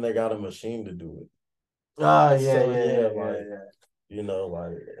 And then they got a machine to do it. Oh yeah, So yeah, yeah, yeah, yeah,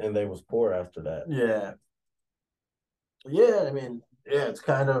 like, yeah. and they was poor after that. Yeah, yeah. I mean, yeah, it's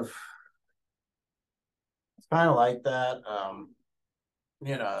kind of like that.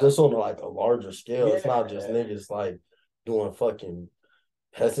 You know, Just on like a larger scale. It's not just yeah. niggas like doing fucking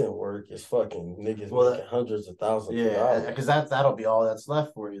peasant work. It's fucking niggas Well, making hundreds of thousands of yeah, dollars. because that'll be all that's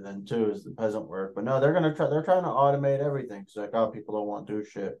left for you then too is the peasant work. But no, they're gonna try. They're trying to automate everything. So like, oh, people don't want to do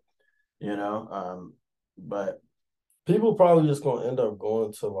shit. You know. But People probably just gonna end up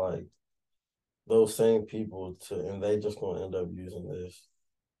going to like those same people and they just gonna end up using this.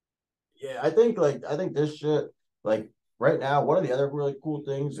 Yeah, I think this shit like right now, one of the other really cool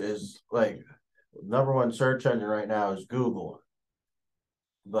things is like number one search engine right now is Google.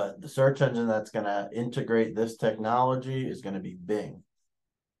 But the search engine that's gonna integrate this technology is gonna be Bing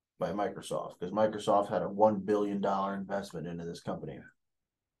by Microsoft because Microsoft had a $1 billion investment into this company.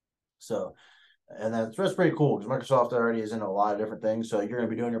 So, and that's pretty cool because Microsoft already is in a lot of different things. So you're gonna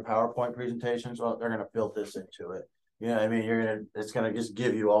be doing your PowerPoint presentations. Well, they're gonna build this into it. You know what I mean? It's gonna just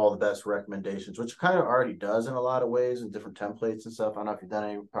give you all the best recommendations, which it kind of already does in a lot of ways and different templates and stuff. I don't know if you've done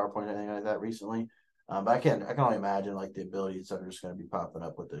any PowerPoint or anything like that recently. But I can only imagine like the abilities that are just gonna be popping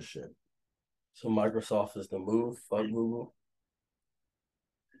up with this shit. So Microsoft is the move. Fuck Google.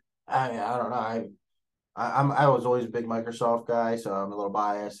 I don't know. I was always a big Microsoft guy, so I'm a little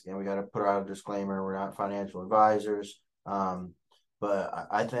biased, and we got to put out a disclaimer: we're not financial advisors. But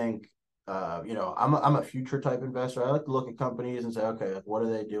I think I'm a future type investor. I like to look at companies and say, okay, like, what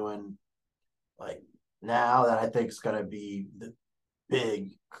are they doing like now that I think is going to be the big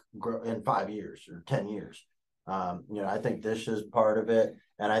in 5 years or 10 years. I think this is part of it,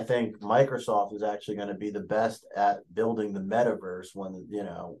 and I think Microsoft is actually going to be the best at building the metaverse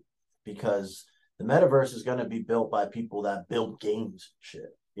because the metaverse is going to be built by people that build games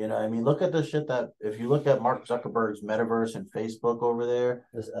shit. You know, I mean, look at the shit that if you look at Mark Zuckerberg's metaverse and Facebook over there,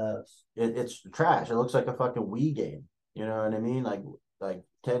 This ass. it's trash. It looks like a fucking Wii game. You know what I mean? Like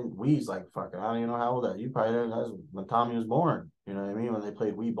 10 Wii's like fucking, I don't even know how old that. You probably know that was when Tommy was born. You know what I mean? When they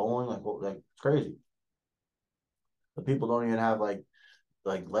played Wii bowling, like it's crazy. But people don't even have like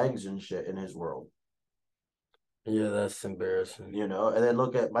legs and shit in his world. Yeah, that's embarrassing. And then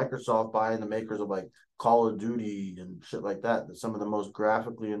look at Microsoft buying the makers of like Call of Duty and shit like that. Some of the most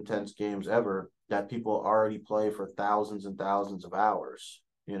graphically intense games ever that people already play for thousands and thousands of hours.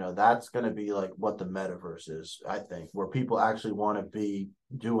 That's going to be like what the metaverse is, I think, where people actually want to be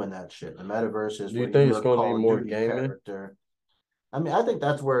doing that shit. The metaverse is Do you where think you're it's a going to be Call of more Duty gaming? character. I mean, I think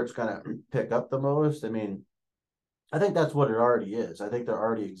that's where it's going to pick up the most. I mean, I think that's what it already is. I think there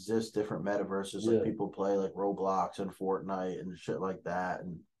already exists different metaverses like Yeah. people play like Roblox and Fortnite and shit like that.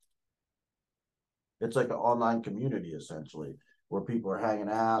 And it's like an online community essentially where people are hanging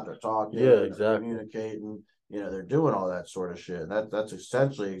out, they're talking, Yeah, they're exactly. communicating, they're doing all that sort of shit. That's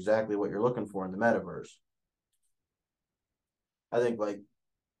essentially exactly what you're looking for in the metaverse. I think like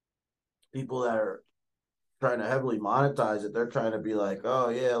people that are trying to heavily monetize it, they're trying to be like, oh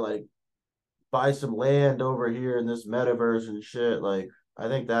yeah, like buy some land over here in this metaverse and shit. Like, I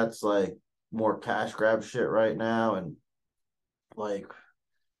think that's like more cash grab shit right now. And like,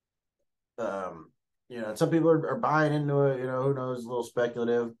 some people are buying into it, who knows, a little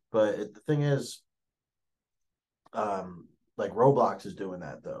speculative. But the thing is, like Roblox is doing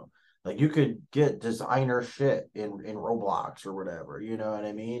that though. Like you could get designer shit in Roblox or whatever, you know what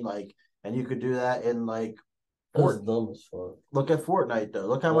I mean? Like, and you could do that in like That's dumb as fuck. Look at Fortnite though.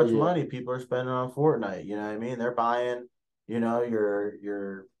 Look how much money people are spending on Fortnite. You know what I mean? They're buying,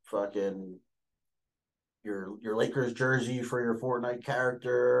 your fucking your Lakers jersey for your Fortnite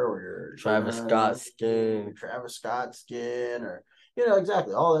character or your Travis Scott skin. your Travis Scott skin, or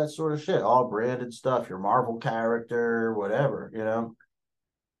exactly all that sort of shit, all branded stuff, your Marvel character, whatever.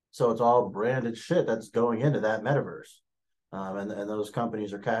 So it's all branded shit that's going into that metaverse. And those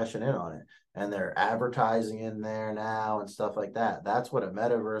companies are cashing in on it, and they're advertising in there now and stuff like that. That's what a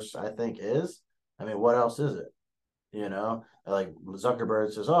metaverse, I think, is. I mean, what else is it? Like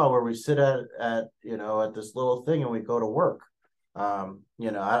Zuckerberg says, oh, where we sit at this little thing and we go to work. I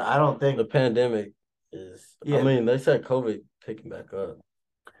don't think the pandemic is. Yeah. I mean, they said COVID picking back up.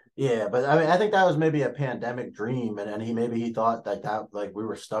 Yeah, but I mean, I think that was maybe a pandemic dream, and he thought that like we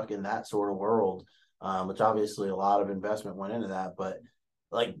were stuck in that sort of world, which obviously a lot of investment went into that. But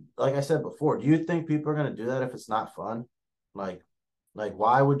like I said before, do you think people are going to do that if it's not fun? Like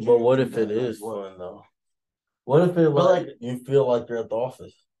why would you? But what do if that? it is Like, fun though? What if it like you feel like you're at the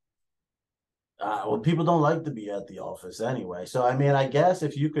office? Well, people don't like to be at the office anyway. So I mean, I guess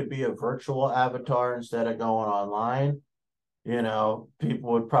if you could be a virtual avatar instead of going online,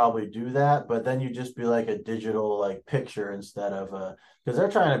 people would probably do that, but then you just be like a digital like picture instead of because they're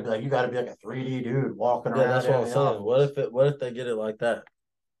trying to be like you got to be like a 3D dude walking around. Yeah, that's what I'm saying. Office. What if they get it like that?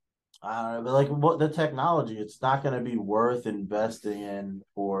 I don't know, but like what the technology, it's not going to be worth investing in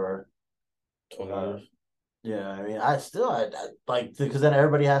for 20 years. Yeah, I mean, I like because then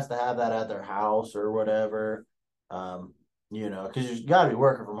everybody has to have that at their house or whatever. Because you got to be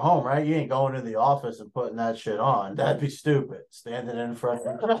working from home, right? You ain't going to the office and putting that shit on. That'd be stupid. Standing in front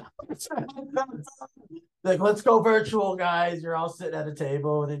of like, let's go virtual, guys. You're all sitting at a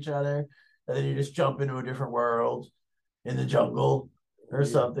table with each other. and then you just jump into a different world in the jungle or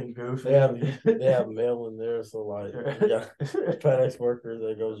something goofy. They have mail in there, so like yeah, FedEx workers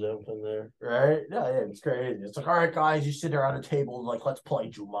they go jump in there. Right? Yeah, it's crazy. It's like, all right, guys, you sit there on a table and like, let's play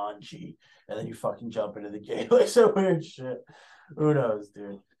Jumanji, and then you fucking jump into the game, like some weird shit. Who knows,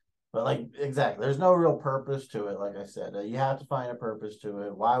 dude? But like, exactly, there's no real purpose to it. Like I said, you have to find a purpose to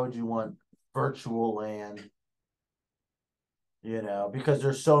it. Why would you want virtual land? Because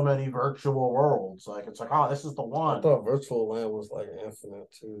there's so many virtual worlds. Like it's like, oh, this is the one. I thought virtual land was like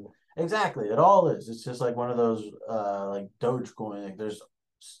infinite too. Exactly, it all is. It's just like one of those like Dogecoin. Like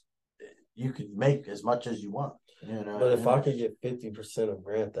you can make as much as you want. But if I could get 50% of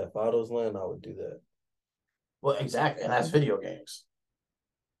Grand Theft Auto's land, I would do that. Well, exactly, and that's video games.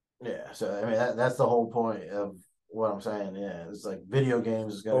 Yeah, so I mean that's the whole point of what I'm saying. Yeah, it's like video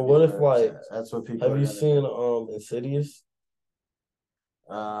games is gonna. Or what if like that's what people have you seen Insidious?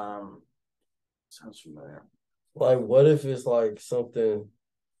 Sounds familiar. Like, what if it's like something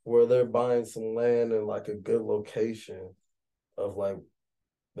where they're buying some land in like a good location of like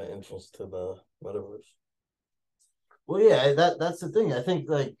the entrance to the metaverse? Well, yeah, that's the thing. I think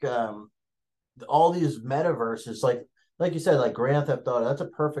like all these metaverses, like you said, like Grand Theft Auto, that's a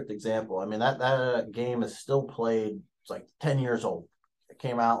perfect example. I mean, that game is still played. It's like 10 years old. It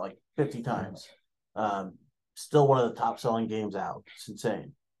came out like 50 times. Still one of the top selling games out. It's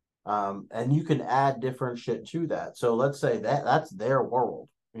insane. And you can add different shit to that. So let's say that's their world.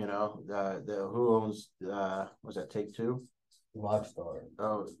 Who owns was that Take-Two? Rockstar.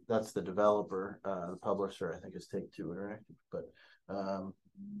 Oh, that's the developer. The publisher, I think, is Take-Two Interactive.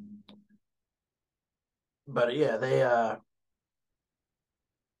 But yeah, they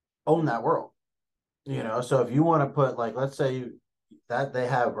own that world. So if you want to put like, let's say that they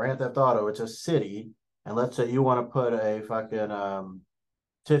have Grand Theft Auto, it's a city, and let's say you want to put a fucking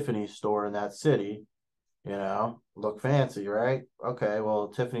Tiffany store in that city, look fancy, right? Okay, well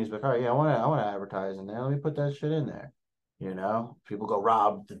Tiffany's like, all right, yeah, I want to advertise in there. Let me put that shit in there. People go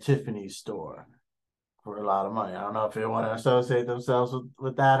rob the Tiffany store for a lot of money. I don't know if they want to associate themselves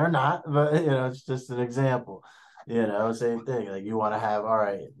with that or not, but it's just an example. Same thing. Like you want to have, all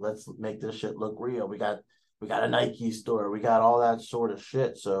right, let's make this shit look real. We got a Nike store, we got all that sort of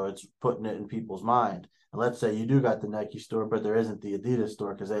shit. So it's putting it in people's mind. And let's say you do got the Nike store, but there isn't the Adidas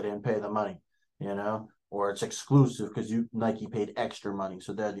store because they didn't pay the money, or it's exclusive because Nike paid extra money,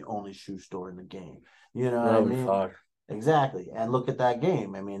 so they're the only shoe store in the game. What I mean? Fire. Exactly. And look at that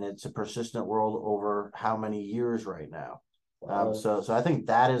game. I mean, it's a persistent world over how many years right now. So I think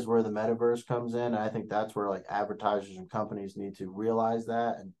that is where the metaverse comes in. I think that's where like advertisers and companies need to realize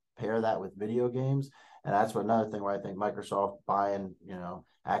that and pair that with video games. And that's another thing where I think Microsoft buying,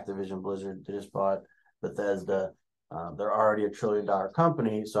 Activision Blizzard, they just bought Bethesda. They're already $1 trillion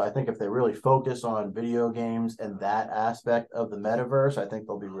company. So I think if they really focus on video games and that aspect of the metaverse, I think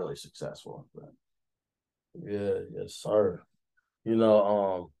they'll be really successful. Yeah, yes, sir.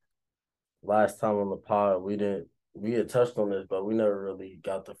 Last time on the pod, we had touched on this, but we never really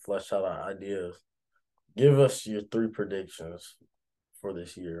got to flesh out our ideas. Give us your 3 predictions for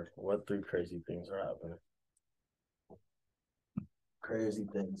this year. What 3 crazy things are happening? Crazy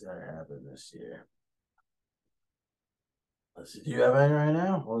things that are happening this year. Let's see. Do you have any right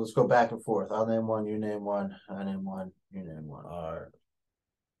now? Well, let's go back and forth. I'll name one, you name one, I name one, you name one. All right.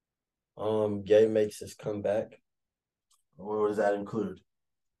 Gay makes his comeback. What does that include?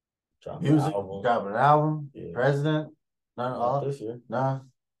 Dropping an album, yeah. President. Not this year. No.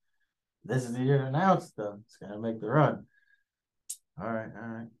 This is the year to announce them. It's gonna make the run. All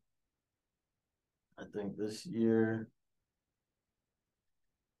right. I think this year.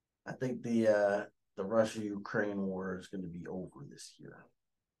 I think the Russia-Ukraine war is going to be over this year.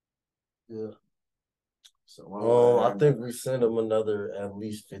 Yeah. So I think we sent them another at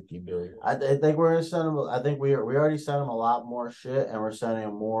least 50 billion. I think we're gonna send them. I think we already sent them a lot more shit, and we're sending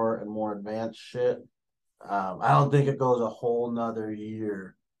them more and more advanced shit. I don't think it goes a whole nother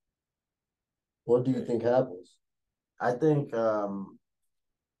year. What do you think happens? I think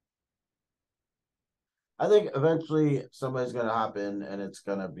eventually somebody's gonna hop in, and it's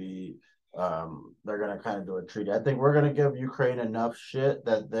gonna be they're gonna kind of do a treaty. I think we're gonna give Ukraine enough shit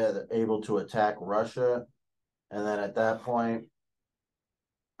that they're able to attack Russia. And then at that point,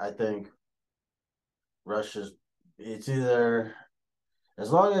 I think it's either,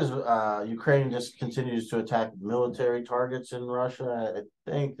 as long as Ukraine just continues to attack military targets in Russia, I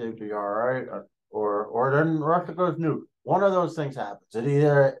think they'd be all right. Or then Russia goes nuke. One of those things happens. They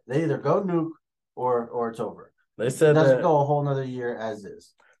either go nuke or it's over. They said it doesn't go a whole nother year as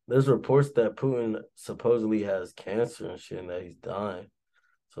is. There's reports that Putin supposedly has cancer and shit and that he's dying.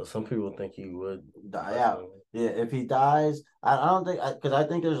 So some people think he would die out. Yeah, if he dies, I don't think because I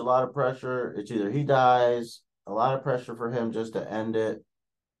think there's a lot of pressure. It's either he dies, a lot of pressure for him just to end it.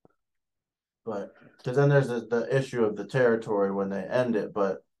 But because then there's the issue of the territory when they end it.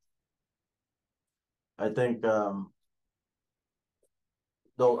 But I think they'll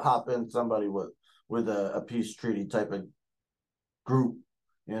hop in somebody with a peace treaty type of group.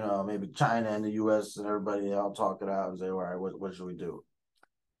 You know, maybe China and the U.S. and everybody, they all talk it out and say, all right, what should we do?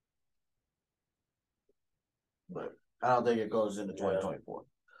 But I don't think it goes into 2024.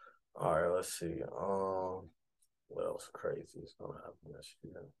 All right, let's see. What else crazy is gonna happen this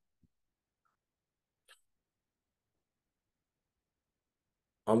year?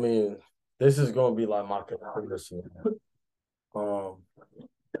 I mean, this is gonna be like my conspiracy.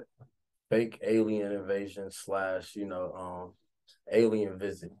 Fake alien invasion / alien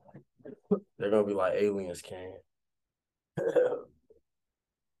visit. They're gonna be like aliens came.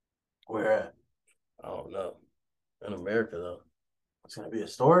 Where at? I don't know. In America though. It's gonna be a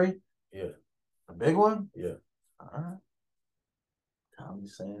story? Yeah. A big one? Yeah. All right.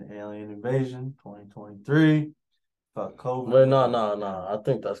 Tommy's saying alien invasion 2023. Fuck COVID. Wait, no. I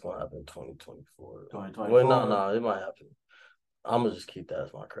think that's gonna happen in 2024. 2024. Wait, no, it might happen. I'm gonna just keep that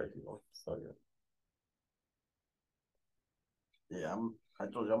as my crazy one. So, yeah, I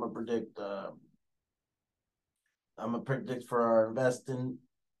told you I'm gonna predict. I'm gonna predict for our investing,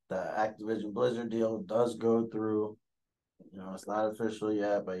 the Activision Blizzard deal does go through. You know, it's not official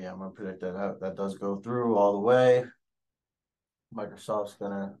yet, but yeah, I'm gonna predict that does go through all the way. Microsoft's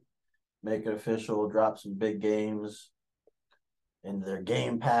gonna make it official, drop some big games into their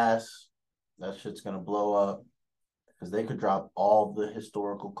Game Pass. That shit's gonna blow up because they could drop all the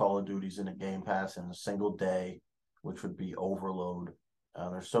historical Call of Duties in a Game Pass in a single day, which would be overload.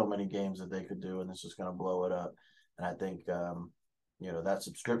 There's so many games that they could do, and this is gonna blow it up. And I think that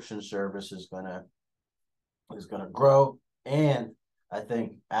subscription service is gonna grow. And I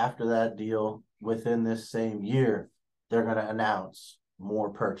think after that deal, within this same year, they're gonna announce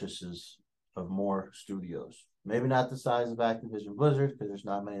more purchases of more studios. Maybe not the size of Activision Blizzard, because there's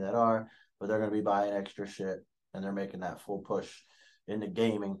not many that are, but they're gonna be buying extra shit, and they're making that full push into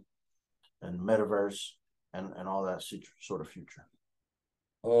gaming and metaverse and all that sort of future.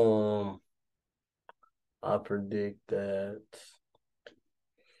 I predict that,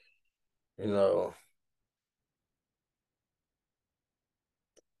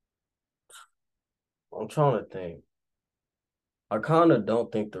 I'm trying to think. I kind of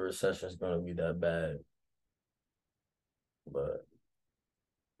don't think the recession is going to be that bad. But,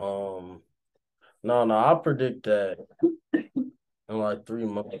 no, I predict that in like 3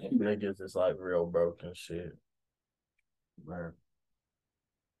 months, niggas is like real broke and shit. Right.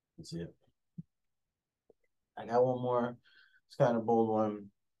 That's it. I got one more. It's kind of a bold one,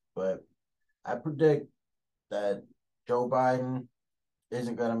 but I predict that Joe Biden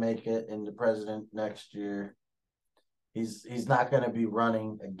isn't going to make it into president next year. He's not going to be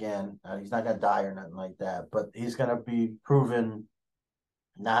running again. He's not going to die or nothing like that, but he's going to be proven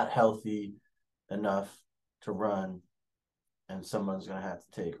not healthy enough to run, and someone's going to have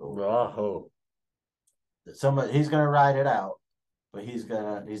to take over. Well, I hope. He's going to ride it out, but he's not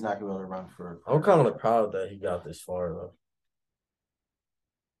going to be able to run for. I'm kind of proud that he got this far though.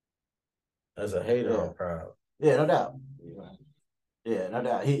 As a hater, I'm proud. Yeah, no doubt. Yeah, no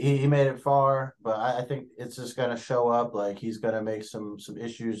doubt. He made it far, but I think it's just gonna show up. Like he's gonna make some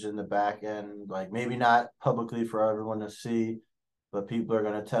issues in the back end, like maybe not publicly for everyone to see, but people are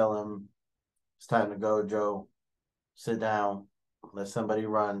gonna tell him it's time to go, Joe. Sit down, let somebody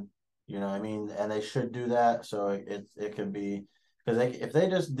run. You know what I mean? And they should do that. So it could be because if they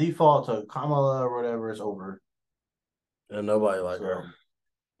just default to Kamala or whatever, it's over. And nobody like her.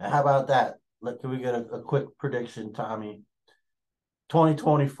 And how about that? Can we get a quick prediction, Tommy?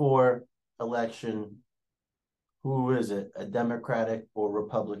 2024 election, who is it? A Democratic or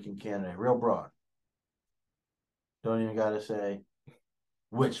Republican candidate? Real broad. Don't even got to say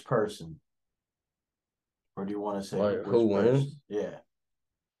which person. Or do you want to say like who wins? Yeah.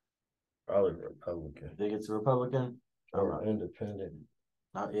 Probably Republican. Think it's a Republican? Or independent.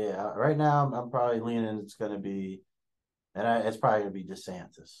 Yeah. Right now, I'm probably leaning it's going to be, and it's probably going to be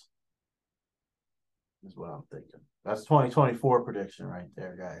DeSantis. Is what I'm thinking. That's 2024 prediction right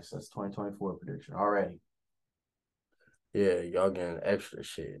there, guys. That's 2024 prediction already. Yeah, y'all getting extra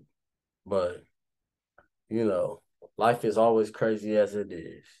shit. But, life is always crazy as it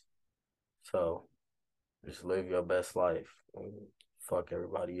is. So, just live your best life and fuck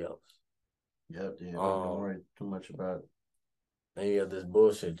everybody else. Yep, yeah. Don't worry too much about any of this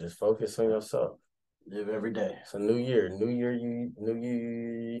bullshit. Just focus on yourself. Live every day. It's a new year. New year,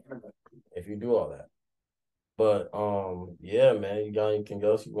 But yeah, man, you got anything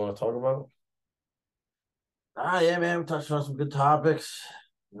else you want to talk about? Yeah, man, we touched on some good topics.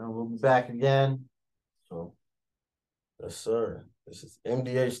 We'll be back again. So, Yes, sir. This is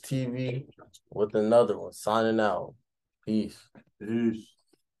MDH TV with another one. Signing out. Peace. peace.